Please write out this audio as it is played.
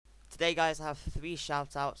Today guys I have 3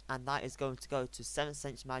 shout outs, and that is going to go to 7th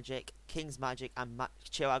Sense Magic, King's Magic and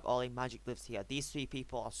Chirag Ollie Magic Lives Here. These 3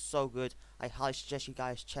 people are so good. I highly suggest you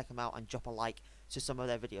guys check them out and drop a like to some of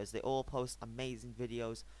their videos. They all post amazing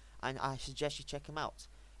videos and I suggest you check them out.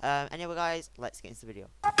 Anyway guys, let's get into the video.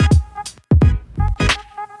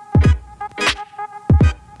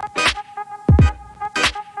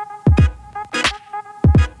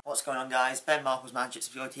 What's going on guys, Ben Markle's Magic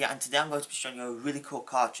Lives here, and today I'm going to be showing you a really cool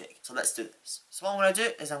card trick. So let's do this. So what I'm going to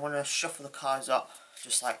do is I'm going to shuffle the cards up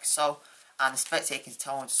just like so, and the spectator can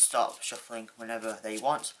tell them to stop shuffling whenever they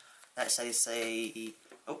want. Let's say they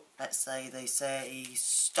say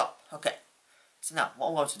stop. Okay. So now what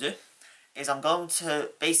I'm going to do is I'm going to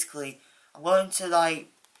like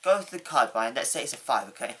go through the card by, and let's say it's a 5,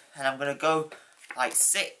 okay? And I'm going to go like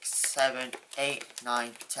 6, 7, 8,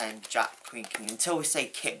 9, 10, Jack, Queen, King, until we say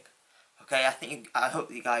King. Okay, I hope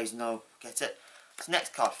you guys get it. So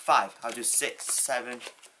next card, 5. I'll do 6, 7,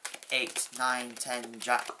 8, 9, 10,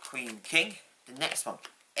 Jack, Queen, King. The next one,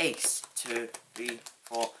 Ace, 2, 3,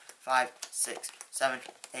 4, 5, 6, 7,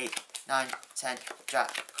 8, 9, 10,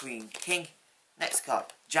 Jack, Queen, King. Next card,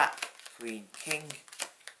 Jack, Queen, King.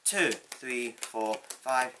 2, 3, 4,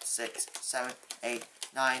 5, 6, 7, 8,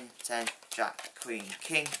 9, 10, Jack, Queen,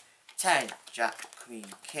 King. 10, Jack, Queen,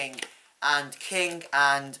 King. And King,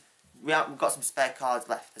 and we've got some spare cards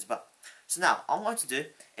left as well. So now, all I'm going to do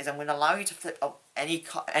is I'm going to allow you to flip up any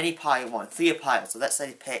pile you want, 3 piles. So let's say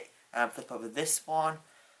you pick, flip over this one,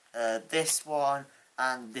 and this one.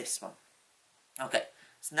 Okay,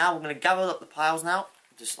 so now we're going to gather up the piles now,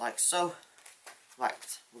 just like so.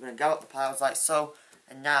 Right, we're going to gather up the piles like so,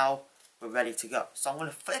 and now we're ready to go. So I'm going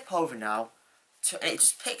to flip over now, and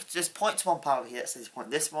just point to one pile here. Let's say just point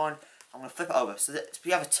this one. I'm going to flip it over, so that we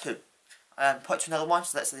have a 2. Point to another one,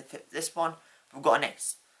 so let's say flip this one. We've got an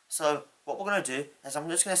ace. So what we're going to do is I'm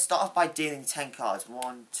just going to start off by dealing 10 cards.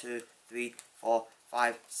 1, 2, 3, 4,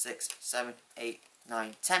 5, 6, 7, 8,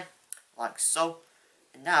 9, 10. Like so.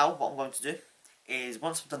 And now what I'm going to do is,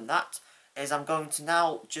 once I've done that, is I'm going to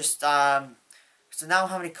now just so now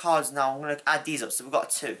how many cards now? I'm going to add these up. So we've got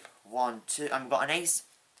 2. 1, 2, and we've got an ace.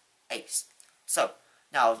 Ace. So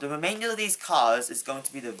now the remainder of these cards is going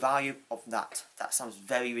to be the value of that. That sounds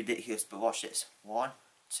very ridiculous, but watch this. 1,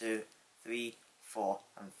 2, 3, 4,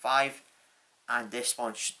 and 5. And this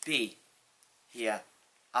one should be here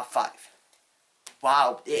at 5.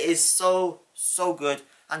 Wow, it is so good.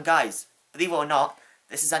 And guys, believe it or not,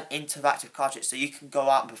 this is an interactive card trick, so you can go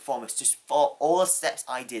out and perform this. Just follow all the steps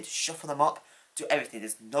I did. Shuffle them up, do everything.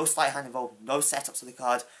 There's no sleight hand involved, no setups of the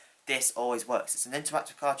card. This always works. It's an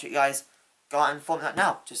interactive card trick, guys. Go out and perform that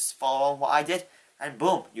now. Just follow on what I did, and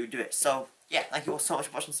boom, you do it. So yeah, thank you all so much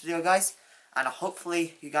for watching this video, guys, and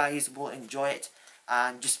hopefully you guys will enjoy it.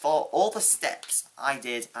 And just follow all the steps I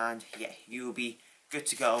did, and yeah, you will be good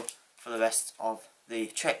to go for the rest of the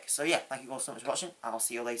trick. So yeah, thank you all so much for watching, and I'll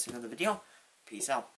see you later in another video. Peace out.